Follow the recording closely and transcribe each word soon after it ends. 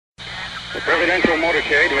The presidential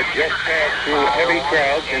motorcade had just passed through heavy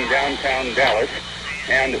crowds in downtown Dallas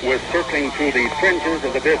and was circling through the fringes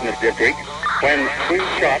of the business district when two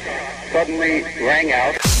shots suddenly rang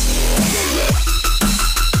out.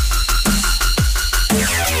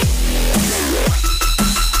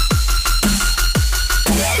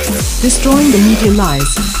 Destroying the media lies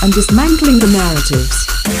and dismantling the narratives.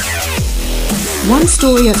 One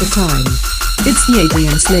story at a time. It's the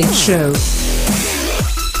Adrian Slade Show.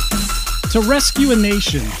 To rescue a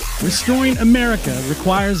nation, restoring America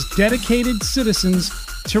requires dedicated citizens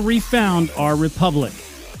to refound our republic.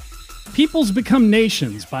 Peoples become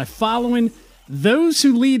nations by following those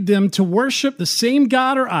who lead them to worship the same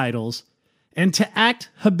god or idols and to act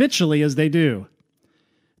habitually as they do.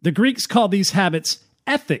 The Greeks called these habits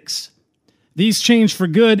ethics. These change for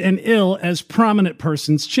good and ill as prominent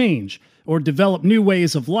persons change, or develop new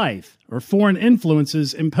ways of life, or foreign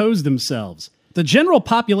influences impose themselves. The general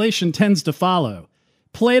population tends to follow.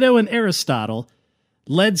 Plato and Aristotle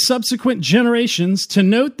led subsequent generations to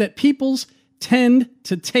note that peoples tend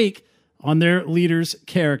to take on their leaders'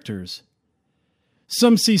 characters.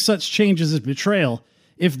 Some see such changes as betrayal.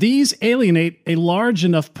 If these alienate a large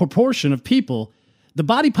enough proportion of people, the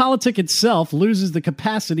body politic itself loses the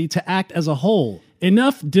capacity to act as a whole.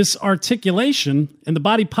 Enough disarticulation, and the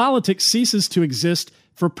body politic ceases to exist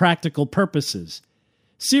for practical purposes.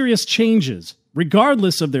 Serious changes,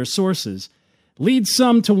 regardless of their sources, lead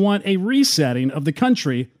some to want a resetting of the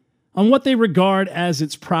country on what they regard as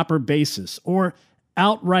its proper basis, or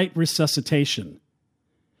outright resuscitation.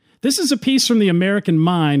 This is a piece from The American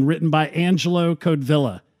Mind written by Angelo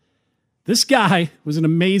Codevilla. This guy was an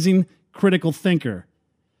amazing critical thinker.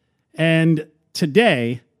 And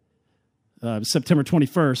today, September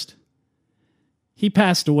 21st, he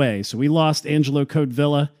passed away. So we lost Angelo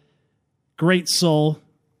Codevilla. Great soul.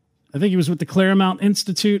 I think he was with the Claremont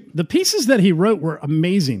Institute. The pieces that he wrote were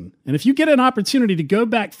amazing. And if you get an opportunity to go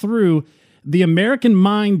back through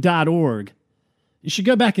theamericanmind.org, you should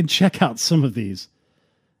go back and check out some of these.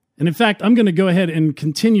 And in fact, I'm going to go ahead and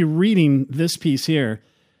continue reading this piece here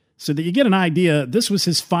so that you get an idea. This was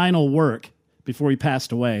his final work before he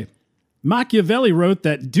passed away. Machiavelli wrote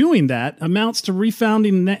that doing that amounts to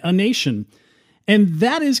refounding a nation, and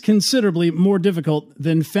that is considerably more difficult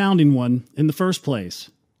than founding one in the first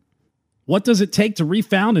place. What does it take to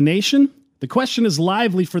refound a nation? The question is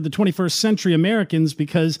lively for the 21st century Americans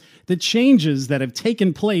because the changes that have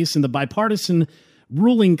taken place in the bipartisan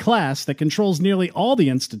ruling class that controls nearly all the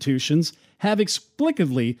institutions have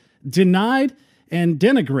explicitly denied and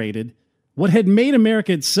denigrated what had made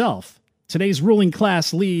America itself. Today's ruling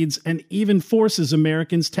class leads and even forces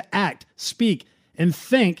Americans to act, speak, and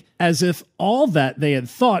think as if all that they had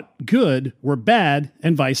thought good were bad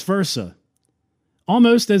and vice versa.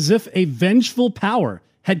 Almost as if a vengeful power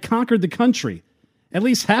had conquered the country. At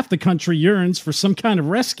least half the country yearns for some kind of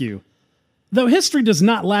rescue. Though history does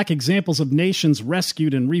not lack examples of nations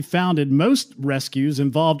rescued and refounded, most rescues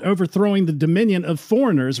involved overthrowing the dominion of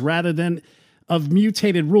foreigners rather than of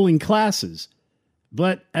mutated ruling classes.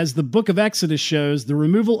 But as the book of Exodus shows, the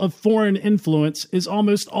removal of foreign influence is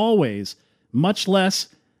almost always much less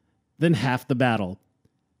than half the battle.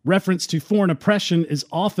 Reference to foreign oppression is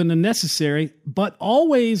often a necessary, but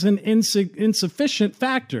always an insufficient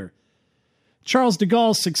factor. Charles de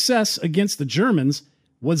Gaulle's success against the Germans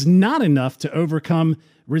was not enough to overcome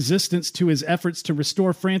resistance to his efforts to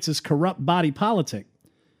restore France's corrupt body politic.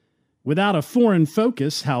 Without a foreign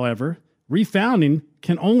focus, however, refounding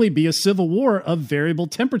can only be a civil war of variable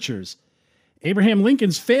temperatures. Abraham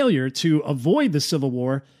Lincoln's failure to avoid the Civil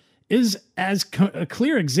War is as a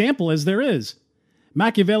clear example as there is.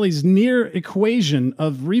 Machiavelli's near equation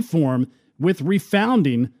of reform with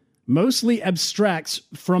refounding mostly abstracts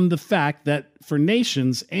from the fact that for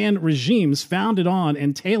nations and regimes founded on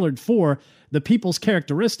and tailored for the people's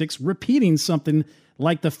characteristics, repeating something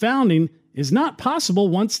like the founding is not possible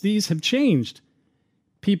once these have changed.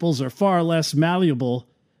 Peoples are far less malleable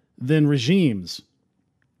than regimes.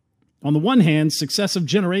 On the one hand, successive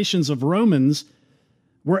generations of Romans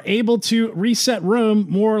were able to reset Rome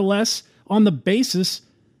more or less on the basis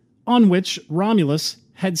on which Romulus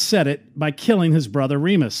had set it by killing his brother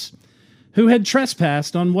Remus, who had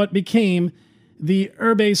trespassed on what became the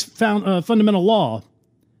Urbes fundamental law,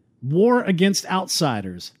 war against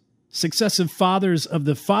outsiders. Successive fathers of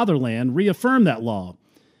the fatherland reaffirmed that law.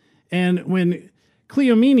 And when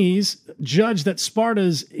Cleomenes judged that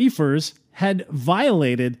Sparta's ephors had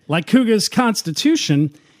violated Lycurgus'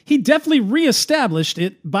 constitution, he definitely reestablished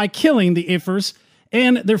it by killing the ephors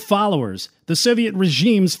and their followers. The Soviet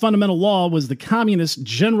regime's fundamental law was the communist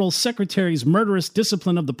general secretary's murderous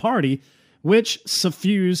discipline of the party, which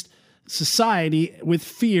suffused society with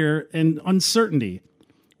fear and uncertainty.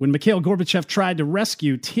 When Mikhail Gorbachev tried to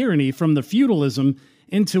rescue tyranny from the feudalism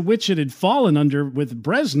into which it had fallen under with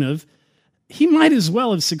Brezhnev, he might as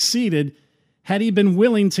well have succeeded had he been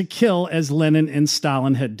willing to kill as Lenin and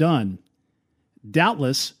Stalin had done.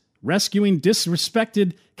 Doubtless, rescuing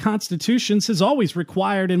disrespected constitutions has always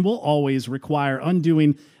required and will always require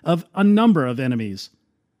undoing of a number of enemies.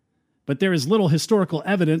 But there is little historical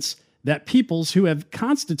evidence that peoples who have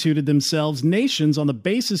constituted themselves nations on the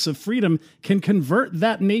basis of freedom can convert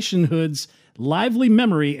that nationhood's lively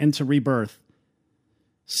memory into rebirth.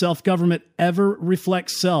 Self-government ever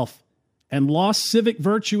reflects self, and lost civic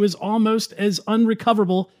virtue is almost as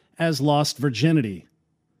unrecoverable as lost virginity.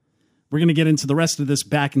 We're going to get into the rest of this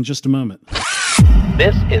back in just a moment.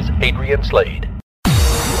 This is Adrian Slade.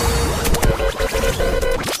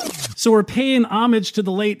 So we're paying homage to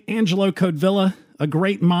the late Angelo Codevilla, a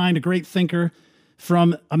great mind, a great thinker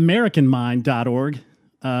from AmericanMind.org.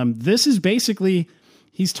 This is basically,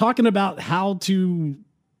 he's talking about how to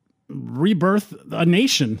rebirth a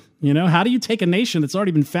nation. You know, how do you take a nation that's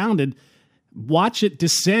already been founded, watch it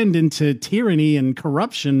descend into tyranny and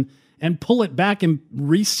corruption, and pull it back and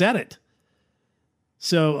reset it?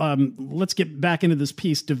 So let's get back into this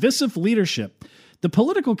piece. Divisive leadership. The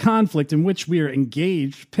political conflict in which we are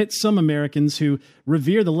engaged pits some Americans who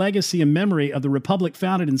revere the legacy and memory of the republic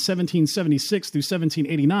founded in 1776 through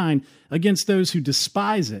 1789 against those who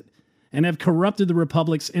despise it and have corrupted the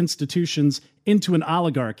republic's institutions into an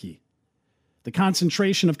oligarchy. The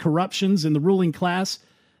concentration of corruptions in the ruling class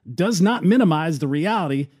does not minimize the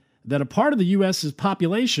reality that a part of the U.S.'s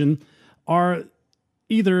population are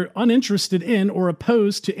either uninterested in or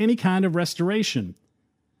opposed to any kind of restoration.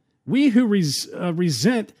 We who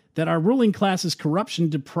resent that our ruling class's corruption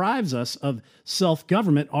deprives us of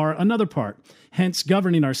self-government are another part. Hence,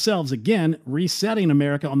 governing ourselves again, resetting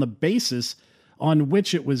America on the basis on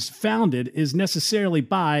which it was founded, is necessarily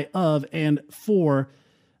by, of, and for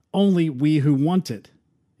only we who want it.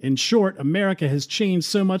 In short, America has changed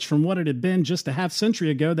so much from what it had been just a half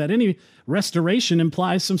century ago that any restoration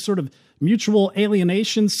implies some sort of mutual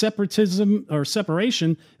alienation, separatism, or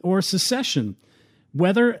separation, or secession,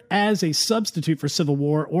 whether as a substitute for civil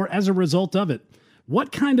war or as a result of it.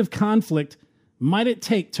 What kind of conflict might it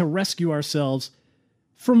take to rescue ourselves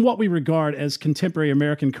from what we regard as contemporary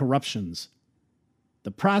American corruptions?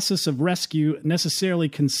 The process of rescue necessarily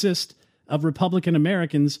consists of Republican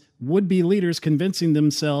Americans, would-be leaders convincing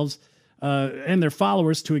themselves and their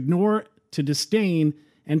followers to ignore, to disdain,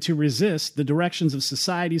 and to resist the directions of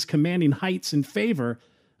society's commanding heights in favor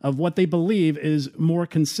of what they believe is more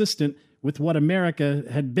consistent with what America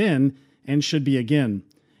had been and should be again.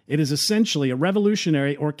 It is essentially a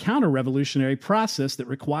revolutionary or counter-revolutionary process that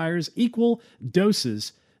requires equal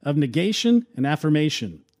doses of negation and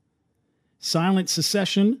affirmation. Silent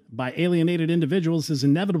secession by alienated individuals is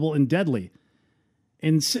inevitable and deadly.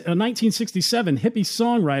 In 1967, hippie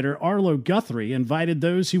songwriter Arlo Guthrie invited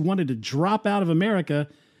those who wanted to drop out of America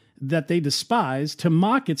that they despised to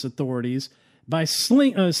mock its authorities by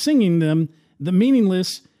singing them the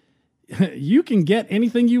meaningless "You can get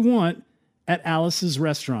anything you want at Alice's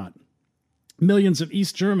restaurant." Millions of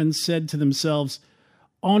East Germans said to themselves,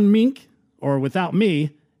 "On Mink," or "without me,"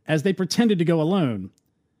 as they pretended to go alone.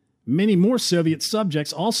 Many more Soviet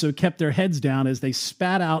subjects also kept their heads down as they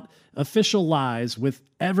spat out official lies with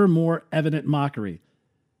ever more evident mockery.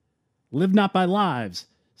 "Live not by lies,"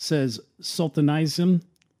 says Solzhenitsyn.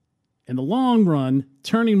 In the long run,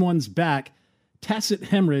 turning one's back, tacit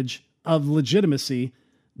hemorrhage of legitimacy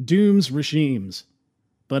dooms regimes,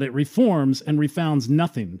 but it reforms and refounds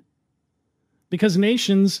nothing. Because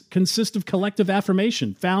nations consist of collective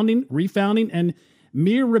affirmation, founding, refounding, and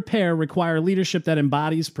mere repair require leadership that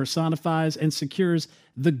embodies, personifies, and secures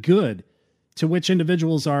the good to which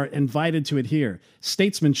individuals are invited to adhere.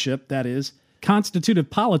 Statesmanship, that is, constitutive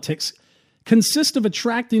politics, consist of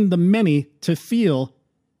attracting the many to feel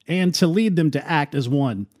and to lead them to act as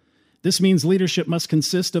one. This means leadership must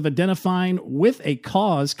consist of identifying with a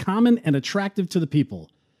cause common and attractive to the people,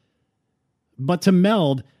 but to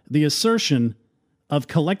meld the assertion of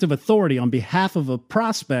collective authority on behalf of a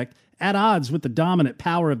prospect at odds with the dominant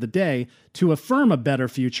power of the day to affirm a better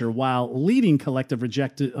future while leading collective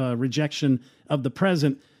rejection of the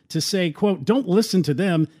present to say, quote, "Don't listen to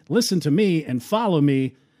them, listen to me and follow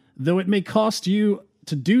me, though it may cost you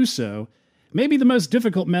to do so," may be the most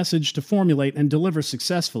difficult message to formulate and deliver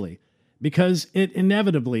successfully, because it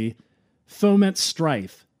inevitably foments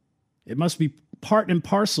strife. It must be part and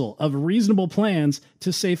parcel of reasonable plans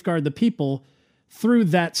to safeguard the people through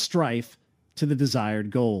that strife to the desired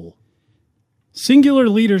goal. Singular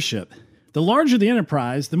leadership. The larger the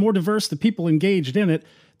enterprise, the more diverse the people engaged in it,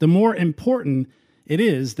 the more important it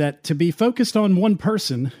is that to be focused on one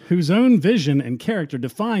person whose own vision and character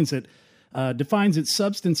defines its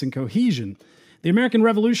substance and cohesion. The American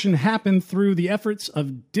Revolution happened through the efforts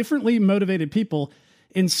of differently motivated people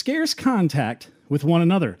in scarce contact with one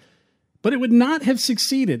another. But it would not have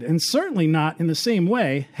succeeded, and certainly not in the same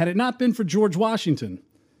way, had it not been for George Washington.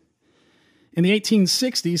 In the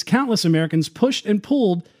 1860s, countless Americans pushed and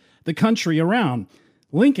pulled the country around.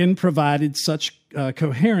 Lincoln provided such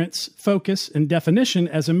coherence, focus, and definition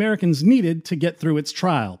as Americans needed to get through its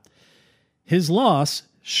trial. His loss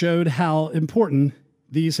showed how important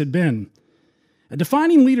these had been. A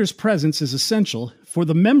defining leader's presence is essential for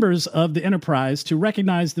the members of the enterprise to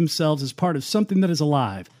recognize themselves as part of something that is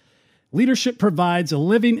alive. Leadership provides a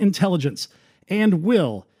living intelligence and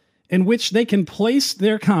will in which they can place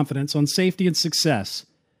their confidence on safety and success.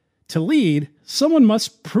 To lead, someone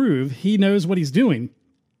must prove he knows what he's doing,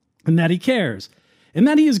 and that he cares, and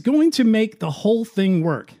that he is going to make the whole thing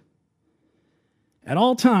work. At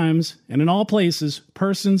all times and in all places,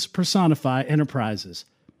 persons personify enterprises.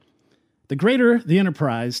 The greater the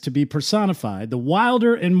enterprise to be personified, the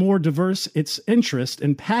wilder and more diverse its interest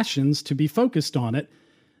and passions to be focused on it,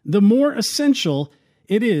 the more essential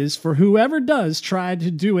it is for whoever does try to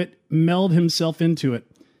do it meld himself into it.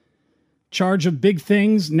 Charge of big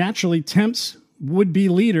things naturally tempts would-be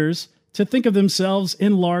leaders to think of themselves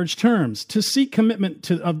in large terms, to seek commitment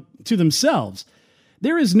to themselves.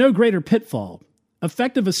 There is no greater pitfall.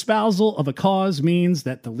 Effective espousal of a cause means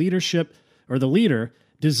that the leadership or the leader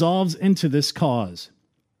dissolves into this cause.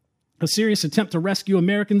 A serious attempt to rescue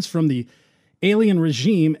Americans from the alien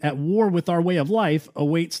regime at war with our way of life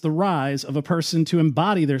awaits the rise of a person to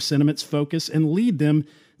embody their sentiments, focus, and lead them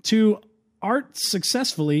to art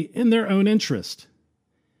successfully in their own interest.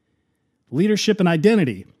 Leadership and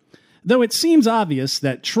identity. Though it seems obvious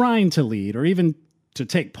that trying to lead, or even to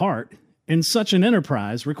take part, in such an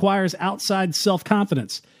enterprise requires outside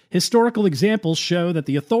self-confidence, historical examples show that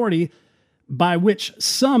the authority by which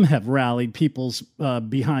some have rallied peoples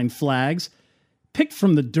behind flags, picked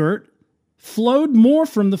from the dirt, flowed more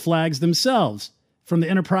from the flags themselves, from the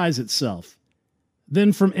enterprise itself,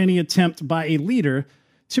 than from any attempt by a leader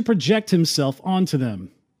to project himself onto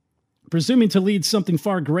them. Presuming to lead something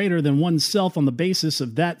far greater than oneself on the basis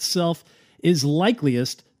of that self is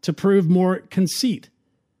likeliest to prove more conceit.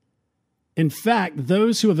 In fact,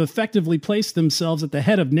 those who have effectively placed themselves at the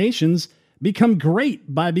head of nations become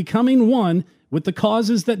great by becoming one with the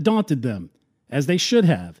causes that daunted them, as they should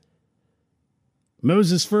have.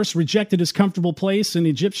 Moses first rejected his comfortable place in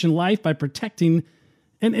Egyptian life by protecting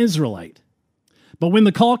an Israelite. But when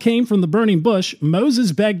the call came from the burning bush,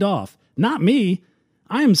 Moses begged off. "Not me.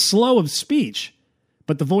 I am slow of speech."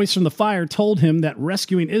 But the voice from the fire told him that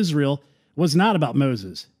rescuing Israel was not about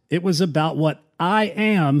Moses. It was about what I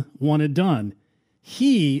Am wanted done.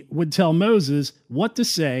 He would tell Moses what to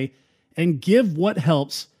say and give what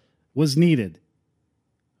helps was needed.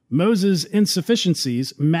 Moses'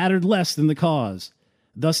 insufficiencies mattered less than the cause.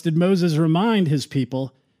 Thus did Moses remind his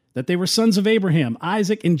people that they were sons of Abraham,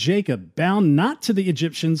 Isaac, and Jacob, bound not to the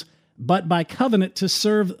Egyptians, but by covenant to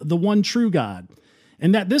serve the one true God,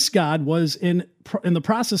 and that this God was in the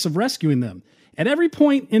process of rescuing them. At every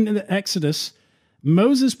point in the Exodus,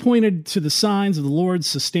 Moses pointed to the signs of the Lord's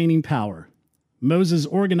sustaining power. Moses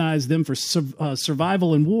organized them for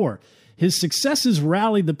survival in war. His successes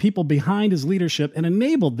rallied the people behind his leadership and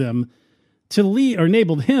enabled him to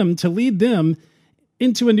lead them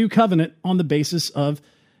into a new covenant on the basis of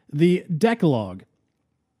the Decalogue.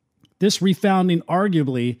 This refounding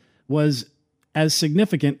arguably was as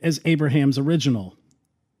significant as Abraham's original.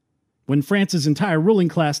 When France's entire ruling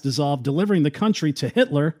class dissolved, delivering the country to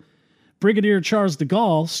Hitler, Brigadier Charles de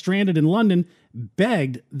Gaulle, stranded in London,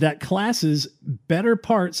 begged that class's better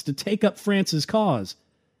parts to take up France's cause.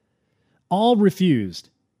 All refused.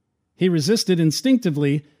 He resisted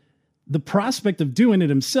instinctively the prospect of doing it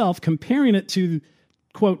himself, comparing it to,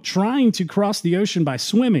 quote, trying to cross the ocean by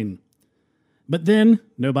swimming. But then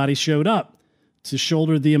nobody showed up to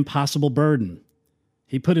shoulder the impossible burden.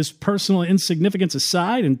 He put his personal insignificance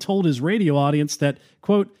aside and told his radio audience that,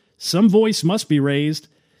 quote, some voice must be raised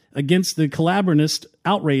against the collaborationist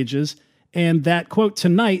outrages, and that, quote,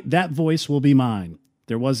 tonight that voice will be mine.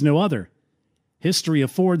 There was no other. History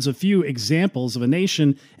affords a few examples of a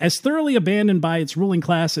nation as thoroughly abandoned by its ruling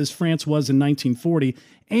class as France was in 1940,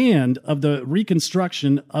 and of the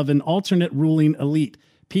reconstruction of an alternate ruling elite,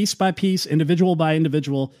 piece by piece, individual by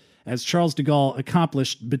individual, as Charles de Gaulle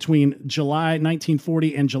accomplished between July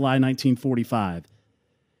 1940 and July 1945.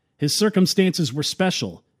 His circumstances were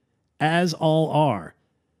special, as all are.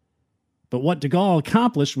 But what de Gaulle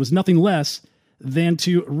accomplished was nothing less than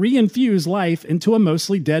to reinfuse life into a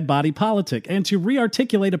mostly dead body politic and to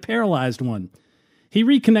rearticulate a paralyzed one. He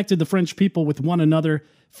reconnected the French people with one another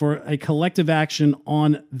for a collective action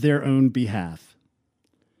on their own behalf.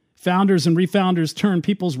 Founders and refounders turned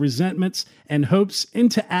people's resentments and hopes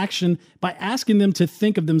into action by asking them to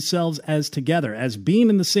think of themselves as together, as being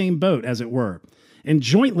in the same boat, as it were, and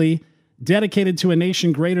jointly dedicated to a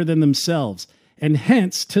nation greater than themselves, and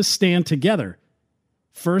hence to stand together,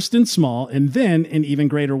 first in small and then in even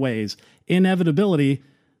greater ways. Inevitability,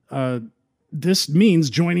 this means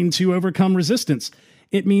joining to overcome resistance.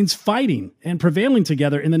 It means fighting and prevailing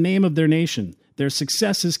together in the name of their nation. Their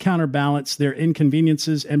successes counterbalance their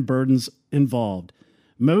inconveniences and burdens involved.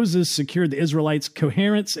 Moses secured the Israelites'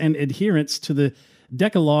 coherence and adherence to the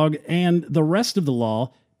Decalogue and the rest of the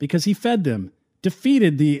law because he fed them,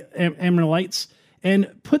 defeated the Amalekites,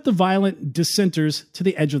 and put the violent dissenters to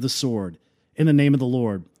the edge of the sword in the name of the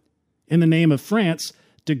Lord. In the name of France,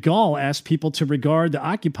 de Gaulle asked people to regard the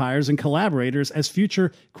occupiers and collaborators as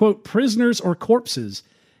future, quote, prisoners or corpses,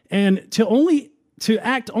 and to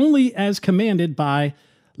act only as commanded by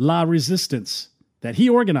La Resistance that he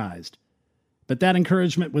organized. But that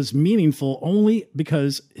encouragement was meaningful only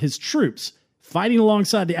because his troops, fighting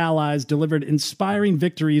alongside the Allies, delivered inspiring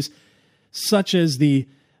victories such as the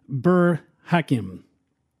Bur Hakim.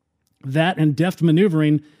 That and deft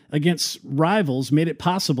maneuvering against rivals made it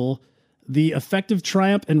possible the effective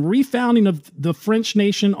triumph and refounding of the French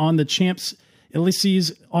nation on the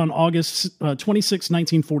Champs-Élysées on August 26,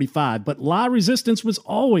 1945. But La Resistance was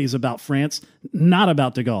always about France, not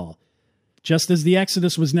about de Gaulle. Just as the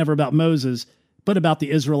Exodus was never about Moses, but about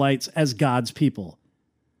the Israelites as God's people.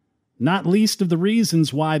 Not least of the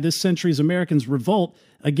reasons why this century's Americans' revolt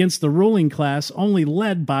against the ruling class only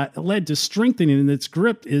led to strengthening its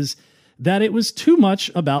grip is that it was too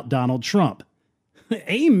much about Donald Trump.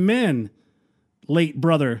 Amen, late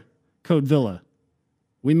brother Codevilla.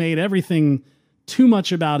 We made everything too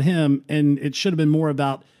much about him, and it should have been more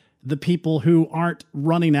about the people who aren't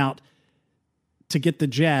running out to get the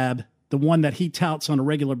jab, the one that he touts on a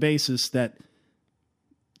regular basis that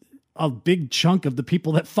a big chunk of the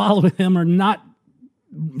people that follow him are not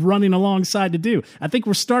running alongside to do. I think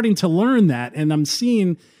we're starting to learn that, and I'm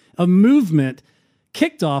seeing a movement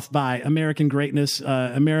kicked off by American Greatness,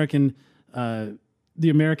 the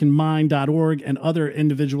AmericanMind.org, and other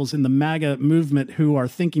individuals in the MAGA movement who are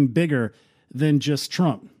thinking bigger than just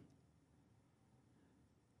Trump.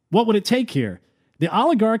 What would it take here? The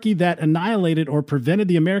oligarchy that annihilated or prevented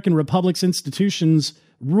the American Republic's institutions'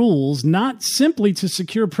 rules, not simply to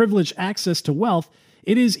secure privileged access to wealth,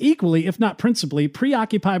 it is equally, if not principally,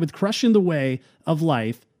 preoccupied with crushing the way of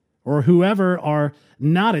life, or whoever are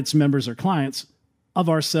not its members or clients, of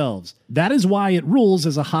ourselves. That is why it rules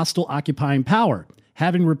as a hostile occupying power,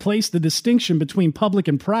 having replaced the distinction between public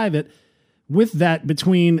and private with that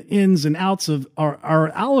between ins and outs of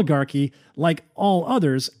our oligarchy, like all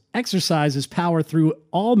others, exercises power through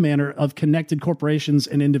all manner of connected corporations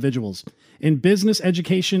and individuals in business,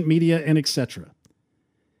 education, media, and etc.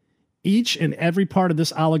 Each and every part of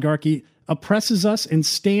this oligarchy oppresses us and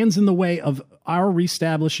stands in the way of our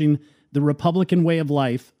reestablishing the Republican way of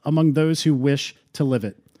life among those who wish to live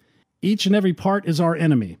it. Each and every part is our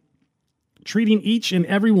enemy, treating each and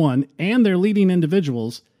every one and their leading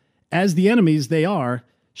individuals as the enemies they are,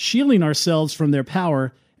 shielding ourselves from their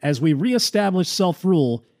power as we reestablish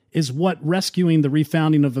self-rule is what rescuing the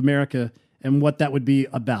refounding of America and what that would be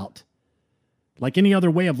about. Like any other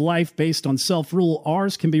way of life based on self-rule,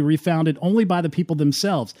 ours can be refounded only by the people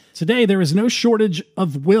themselves. Today, there is no shortage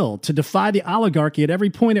of will to defy the oligarchy at every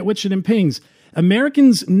point at which it impinges.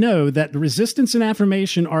 Americans know that resistance and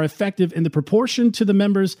affirmation are effective in the proportion to the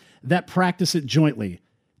members that practice it jointly.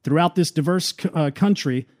 Throughout this diverse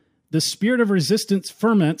country, the spirit of resistance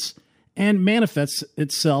ferments and manifests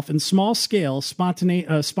itself in small-scale,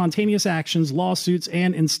 spontaneous actions, lawsuits,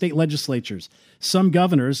 and in state legislatures. Some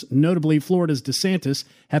governors, notably Florida's DeSantis,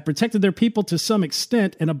 have protected their people to some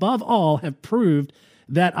extent and above all have proved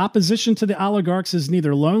that opposition to the oligarchs is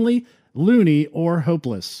neither lonely, loony, or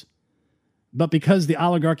hopeless. But because the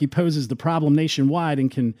oligarchy poses the problem nationwide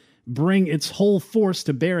and can bring its whole force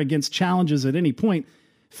to bear against challenges at any point,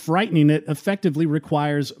 frightening it effectively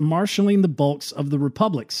requires marshaling the bulks of the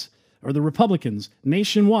Republicans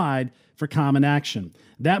nationwide for common action.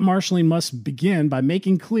 That marshaling must begin by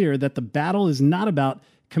making clear that the battle is not about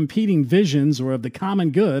competing visions or of the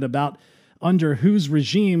common good, about under whose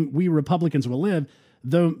regime we Republicans will live,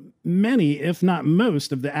 though many, if not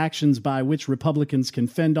most, of the actions by which Republicans can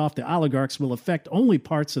fend off the oligarchs will affect only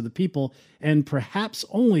parts of the people and perhaps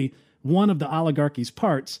only one of the oligarchy's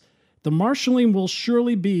parts. the marshaling will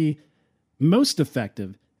surely be most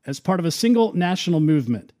effective as part of a single national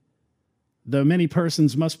movement. Though many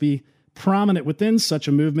persons must be prominent within such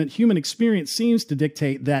a movement, human experience seems to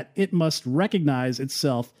dictate that it must recognize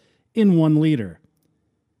itself in one leader.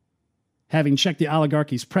 Having checked the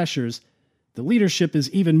oligarchy's pressures, the leadership is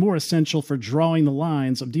even more essential for drawing the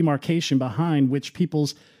lines of demarcation behind which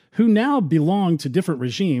peoples who now belong to different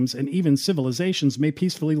regimes and even civilizations may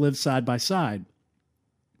peacefully live side by side.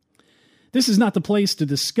 This is not the place to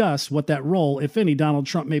discuss what that role, if any, Donald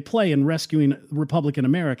Trump may play in rescuing Republican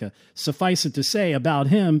America. Suffice it to say about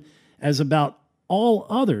him, as about all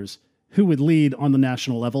others who would lead on the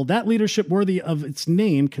national level, that leadership worthy of its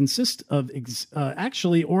name consists of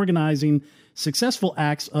actually organizing successful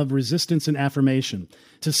acts of resistance and affirmation.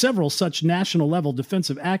 To several such national-level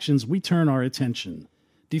defensive actions we turn our attention.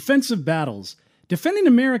 Defensive battles. Defending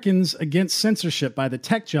Americans against censorship by the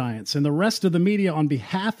tech giants and the rest of the media on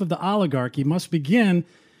behalf of the oligarchy must begin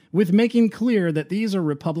with making clear that these are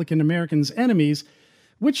Republican Americans' enemies,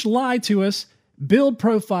 which lie to us, build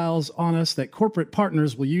profiles on us that corporate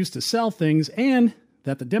partners will use to sell things, and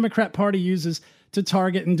that the Democrat Party uses to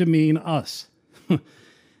target and demean us.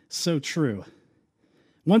 So true.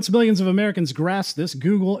 Once millions of Americans grasp this,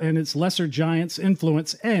 Google and its lesser giants'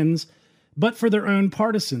 influence ends, but for their own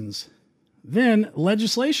partisans. Then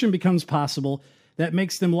legislation becomes possible that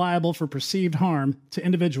makes them liable for perceived harm to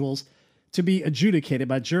individuals to be adjudicated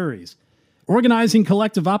by juries. Organizing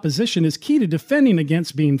collective opposition is key to defending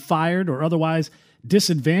against being fired or otherwise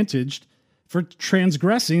disadvantaged for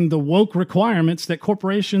transgressing the woke requirements that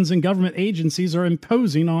corporations and government agencies are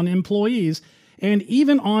imposing on employees and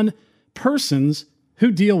even on persons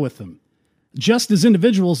who deal with them. Just as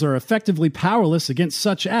individuals are effectively powerless against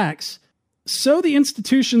such acts, so the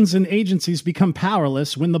institutions and agencies become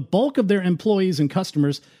powerless when the bulk of their employees and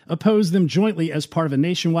customers oppose them jointly as part of a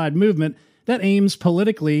nationwide movement that aims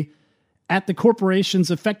politically at the corporation's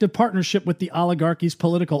effective partnership with the oligarchy's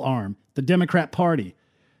political arm, the Democrat Party.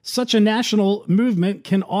 Such a national movement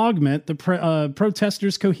can augment the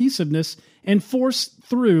protesters' cohesiveness and force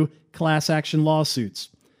through class action lawsuits.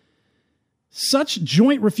 Such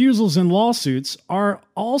joint refusals and lawsuits are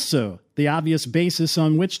also the obvious basis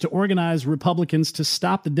on which to organize Republicans to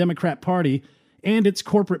stop the Democrat Party and its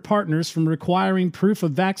corporate partners from requiring proof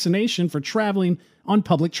of vaccination for traveling on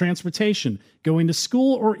public transportation, going to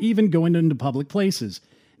school, or even going into public places.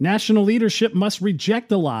 National leadership must reject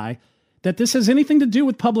the lie that this has anything to do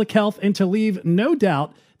with public health and to leave no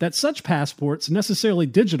doubt that such passports, necessarily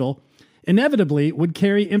digital, inevitably would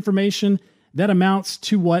carry information that amounts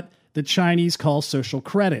to what the Chinese call social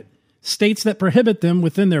credit. States that prohibit them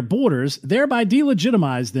within their borders thereby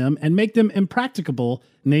delegitimize them and make them impracticable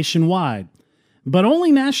nationwide. But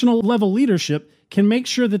only national-level leadership can make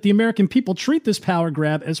sure that the American people treat this power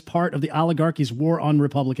grab as part of the oligarchy's war on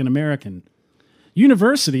Republican American.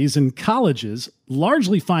 Universities and colleges,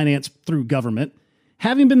 largely financed through government,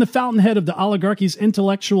 having been the fountainhead of the oligarchy's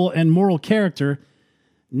intellectual and moral character,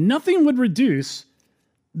 nothing would reduce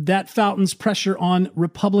that fountain's pressure on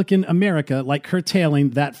Republican America like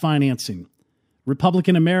curtailing that financing.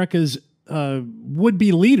 Republican America's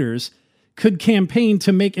would-be leaders could campaign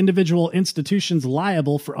to make individual institutions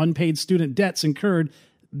liable for unpaid student debts incurred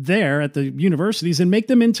there at the universities and make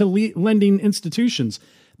them into lending institutions.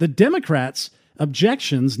 The Democrats'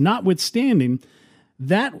 objections notwithstanding,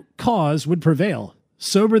 that cause would prevail,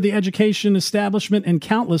 sober the education establishment in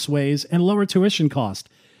countless ways, and lower tuition cost.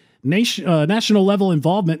 National level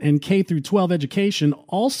involvement in K through 12 education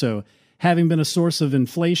also having been a source of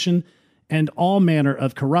inflation and all manner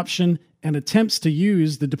of corruption, and attempts to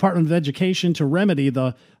use the Department of Education to remedy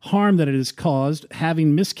the harm that it has caused,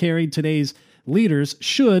 having miscarried today's leaders,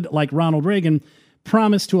 should, like Ronald Reagan,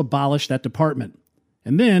 promise to abolish that department.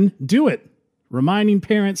 And then do it, reminding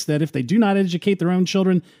parents that if they do not educate their own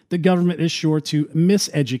children, the government is sure to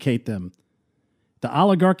miseducate them. The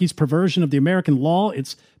oligarchy's perversion of the American law,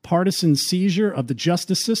 its partisan seizure of the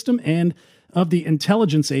justice system and of the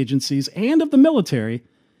intelligence agencies and of the military,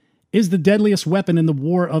 is the deadliest weapon in the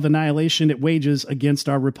war of annihilation it wages against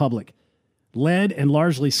our republic. Led and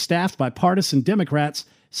largely staffed by partisan Democrats,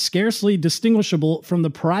 scarcely distinguishable from the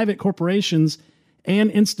private corporations and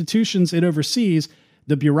institutions it oversees,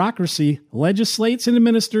 the bureaucracy legislates and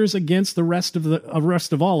administers against the rest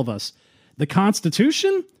of all of us. The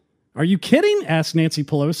Constitution? Are you kidding? Asked Nancy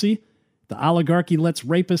Pelosi. The oligarchy lets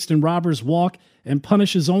rapists and robbers walk and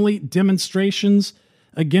punishes only demonstrations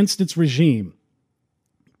against its regime.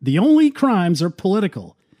 The only crimes are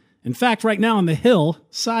political. In fact, right now on the Hill,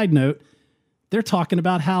 side note, they're talking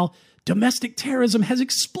about how domestic terrorism has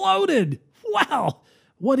exploded. Wow.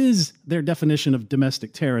 What is their definition of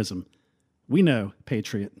domestic terrorism? We know,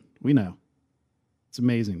 Patriot. We know. It's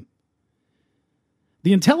amazing.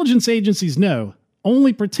 The intelligence agencies know,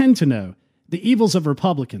 only pretend to know, the evils of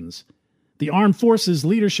Republicans. The armed forces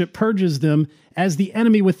leadership purges them as the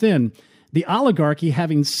enemy within. The oligarchy,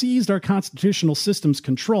 having seized our constitutional system's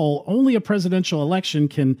control, only a presidential election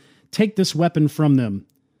can take this weapon from them.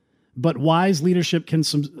 But wise leadership can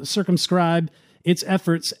circumscribe its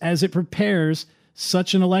efforts as it prepares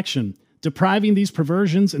such an election, depriving these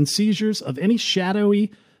perversions and seizures of any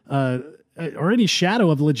shadowy or any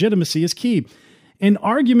shadow of legitimacy is key. An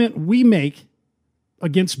argument we make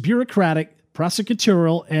against bureaucratic,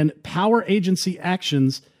 prosecutorial, and power agency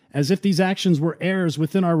actions as if these actions were errors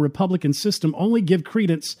within our Republican system only give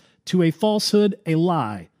credence to a falsehood, a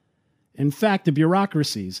lie. In fact, the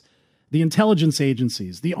bureaucracies, the intelligence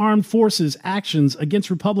agencies, the armed forces' actions against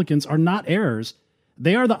Republicans are not errors.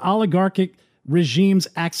 They are the oligarchic regime's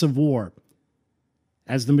acts of war.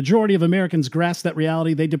 As the majority of Americans grasp that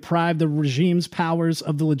reality, they deprive the regime's powers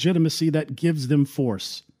of the legitimacy that gives them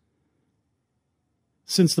force.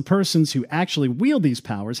 Since the persons who actually wield these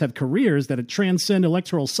powers have careers that transcend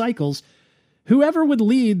electoral cycles, whoever would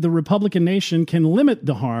lead the Republican nation can limit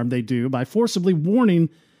the harm they do by forcibly warning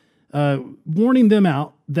them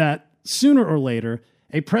out that sooner or later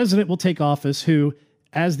a president will take office who,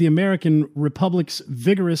 as the American Republic's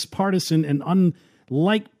vigorous partisan and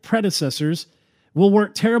unlike predecessors, will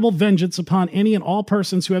work terrible vengeance upon any and all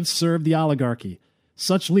persons who have served the oligarchy.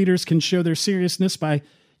 Such leaders can show their seriousness by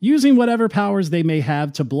using whatever powers they may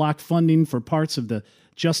have to block funding for parts of the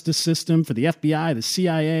justice system, for the FBI, the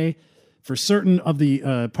CIA, for certain of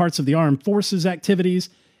the parts of the armed forces activities,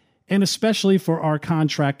 and especially for our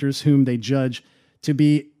contractors whom they judge to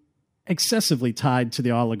be excessively tied to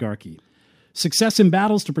the oligarchy. Success in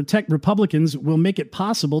battles to protect Republicans will make it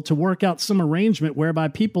possible to work out some arrangement whereby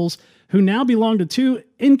peoples who now belong to two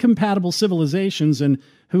incompatible civilizations and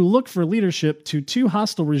who look for leadership to two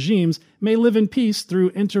hostile regimes may live in peace though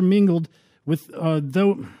intermingled with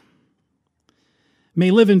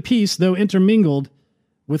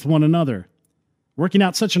one another. Working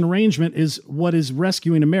out such an arrangement is what is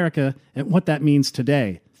rescuing America and what that means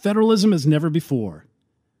today. Federalism as never before.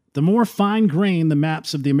 The more fine-grained the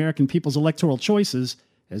maps of the American people's electoral choices,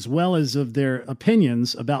 as well as of their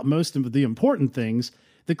opinions about most of the important things,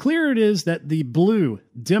 the clearer it is that the blue,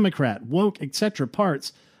 Democrat, woke, etc.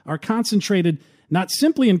 parts are concentrated not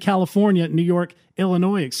simply in California, New York,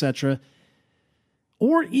 Illinois, etc.,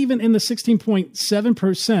 or even in the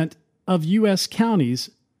 16.7% of U.S. counties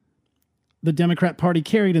the Democrat Party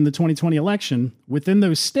carried in the 2020 election. Within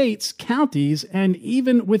those states, counties, and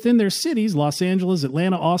even within their cities, Los Angeles,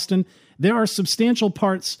 Atlanta, Austin, there are substantial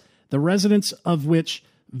parts, the residents of which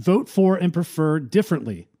vote for and prefer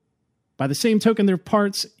differently. By the same token, there are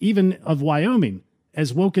parts even of Wyoming,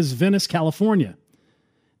 as woke as Venice, California.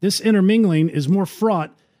 This intermingling is more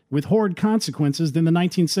fraught with horrid consequences than the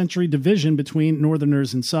 19th century division between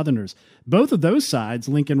Northerners and Southerners. Both of those sides,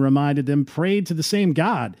 Lincoln reminded them, prayed to the same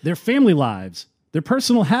God. Their family lives, their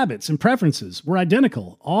personal habits and preferences were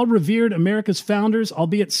identical. All revered America's founders,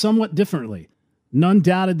 albeit somewhat differently. None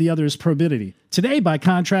doubted the other's probity. Today, by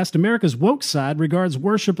contrast, America's woke side regards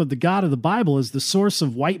worship of the God of the Bible as the source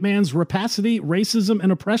of white man's rapacity, racism,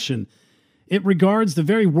 and oppression. It regards the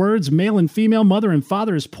very words male and female, mother and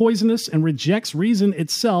father as poisonous, and rejects reason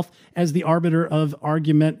itself as the arbiter of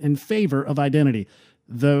argument in favor of identity.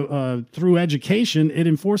 Though through education, it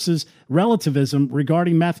enforces relativism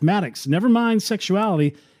regarding mathematics, never mind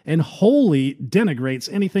sexuality, and wholly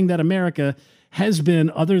denigrates anything that America has been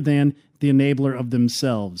other than the enabler of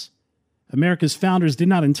themselves. America's founders did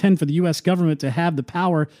not intend for the U.S. government to have the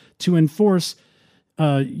power to enforce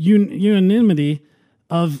unanimity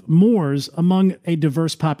of mores among a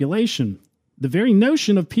diverse population. The very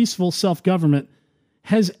notion of peaceful self-government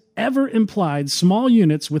has ever implied small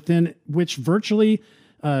units within which virtually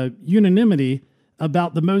unanimity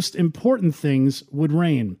about the most important things would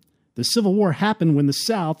reign. The Civil War happened when the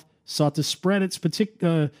South sought to spread its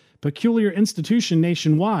peculiar institution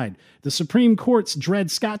nationwide. The Supreme Court's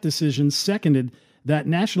Dred Scott decision seconded that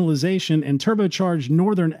nationalization and turbocharged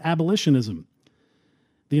Northern abolitionism.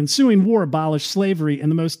 The ensuing war abolished slavery in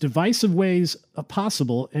the most divisive ways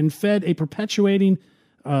possible and fed a perpetuating,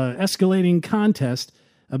 escalating contest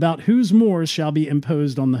about whose mores shall be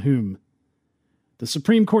imposed on the whom. The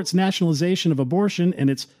Supreme Court's nationalization of abortion and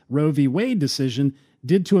its Roe v. Wade decision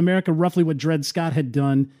did to America roughly what Dred Scott had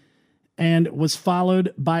done and was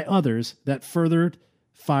followed by others that furthered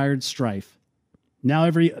fired strife. Now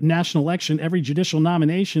every national election, every judicial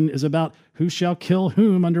nomination is about who shall kill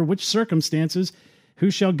whom under which circumstances,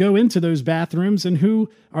 Who shall go into those bathrooms, and who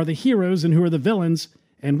are the heroes and who are the villains,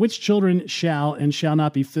 and which children shall and shall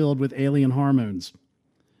not be filled with alien hormones?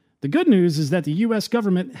 The good news is that the U.S.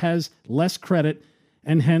 government has less credit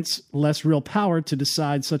and hence less real power to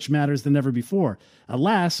decide such matters than ever before.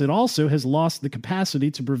 Alas, it also has lost the capacity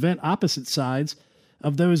to prevent opposite sides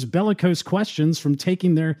of those bellicose questions from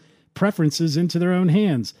taking their preferences into their own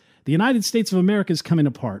hands. The United States of America is coming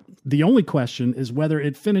apart. The only question is whether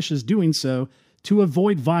it finishes doing so to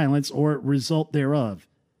avoid violence or result thereof.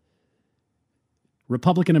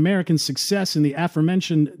 Republican Americans' success in the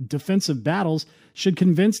aforementioned defensive battles should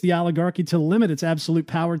convince the oligarchy to limit its absolute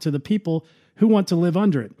power to the people who want to live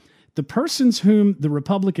under it. The persons whom the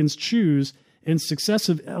Republicans choose in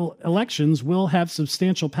successive elections will have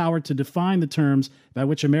substantial power to define the terms by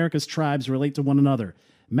which America's tribes relate to one another.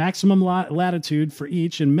 Maximum latitude for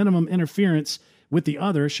each and minimum interference with the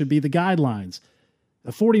other should be the guidelines.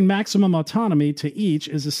 Affording maximum autonomy to each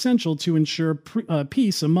is essential to ensure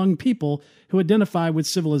peace among people who identify with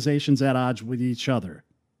civilizations at odds with each other.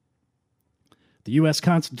 The U.S.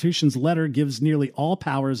 Constitution's letter gives nearly all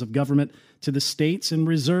powers of government to the states and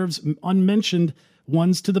reserves unmentioned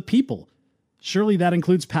ones to the people. Surely that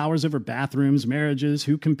includes powers over bathrooms, marriages,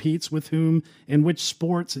 who competes with whom, in which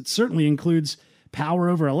sports. It certainly includes power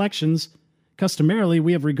over elections. Customarily,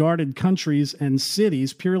 we have regarded countries and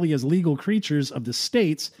cities purely as legal creatures of the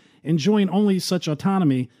states, enjoying only such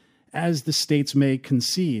autonomy as the states may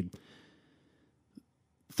concede.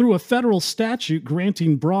 Through a federal statute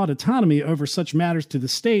granting broad autonomy over such matters to the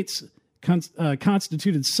states,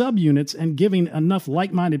 constituted subunits, and giving enough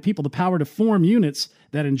like-minded people the power to form units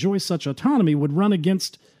that enjoy such autonomy would run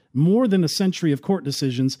against more than a century of court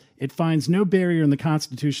decisions. It finds no barrier in the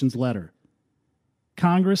Constitution's letter.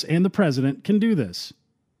 Congress and the president can do this.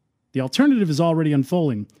 The alternative is already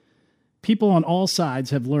unfolding. People on all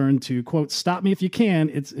sides have learned to, quote, stop me if you can,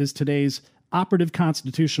 is today's operative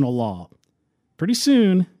constitutional law. Pretty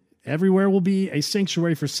soon, everywhere will be a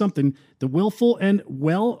sanctuary for something. The willful and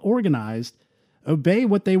well-organized obey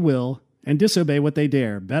what they will and disobey what they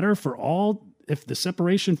dare. Better for all if the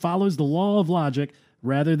separation follows the law of logic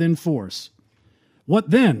rather than force.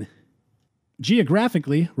 What then?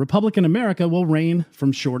 Geographically, Republican America will reign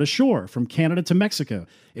from shore to shore, from Canada to Mexico.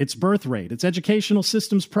 Its birth rate, its educational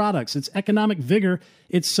system's products, its economic vigor,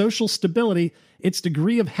 its social stability, its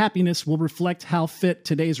degree of happiness will reflect how fit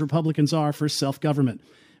today's Republicans are for self-government.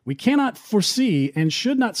 We cannot foresee and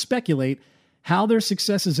should not speculate how their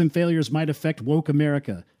successes and failures might affect woke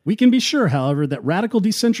America. We can be sure, however, that radical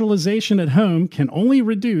decentralization at home can only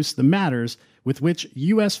reduce the matters with which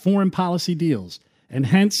U.S. foreign policy deals, and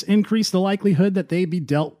hence increase the likelihood that they be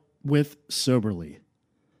dealt with soberly.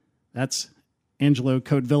 That's Angelo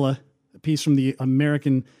Codevilla, a piece from the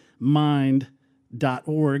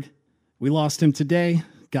AmericanMind.org. We lost him today.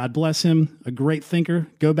 God bless him, a great thinker.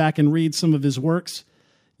 Go back and read some of his works.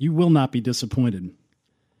 You will not be disappointed.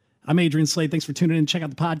 I'm Adrian Slade. Thanks for tuning in. Check out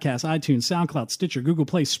the podcast, iTunes, SoundCloud, Stitcher, Google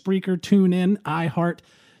Play, Spreaker, TuneIn, iHeart,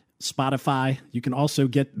 Spotify. You can also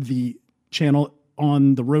get the channel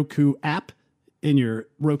on the Roku app in your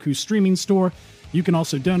Roku streaming store. You can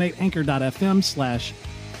also donate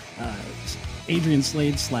anchor.fm/Adrian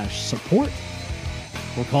Slade /support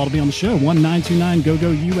or call to be on the show 1929 GoGo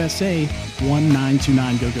USA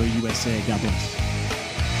 1929 GoGo USA. God bless.